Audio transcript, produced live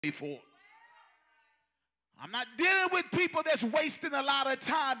2024. I'm not dealing with people that's wasting a lot of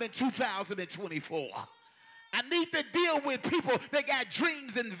time in 2024. I need to deal with people that got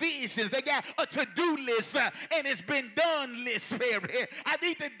dreams and visions. They got a to-do list and it's been done list. I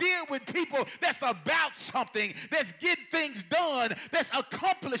need to deal with people that's about something, that's getting things done, that's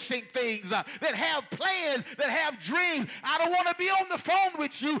accomplishing things, that have plans, that have dreams. I don't want to be on the phone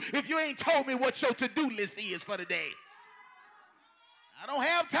with you if you ain't told me what your to-do list is for the day. I don't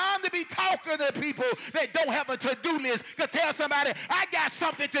have time to be talking to people that don't have a to-do list. To tell somebody, I got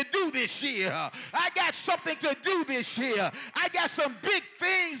something to do this year. I got something to do this year. I got some big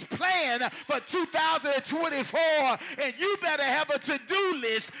things planned for 2024, and you better have a to-do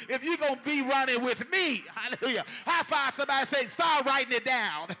list if you're going to be running with me. Hallelujah. High five somebody, say, start writing it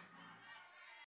down.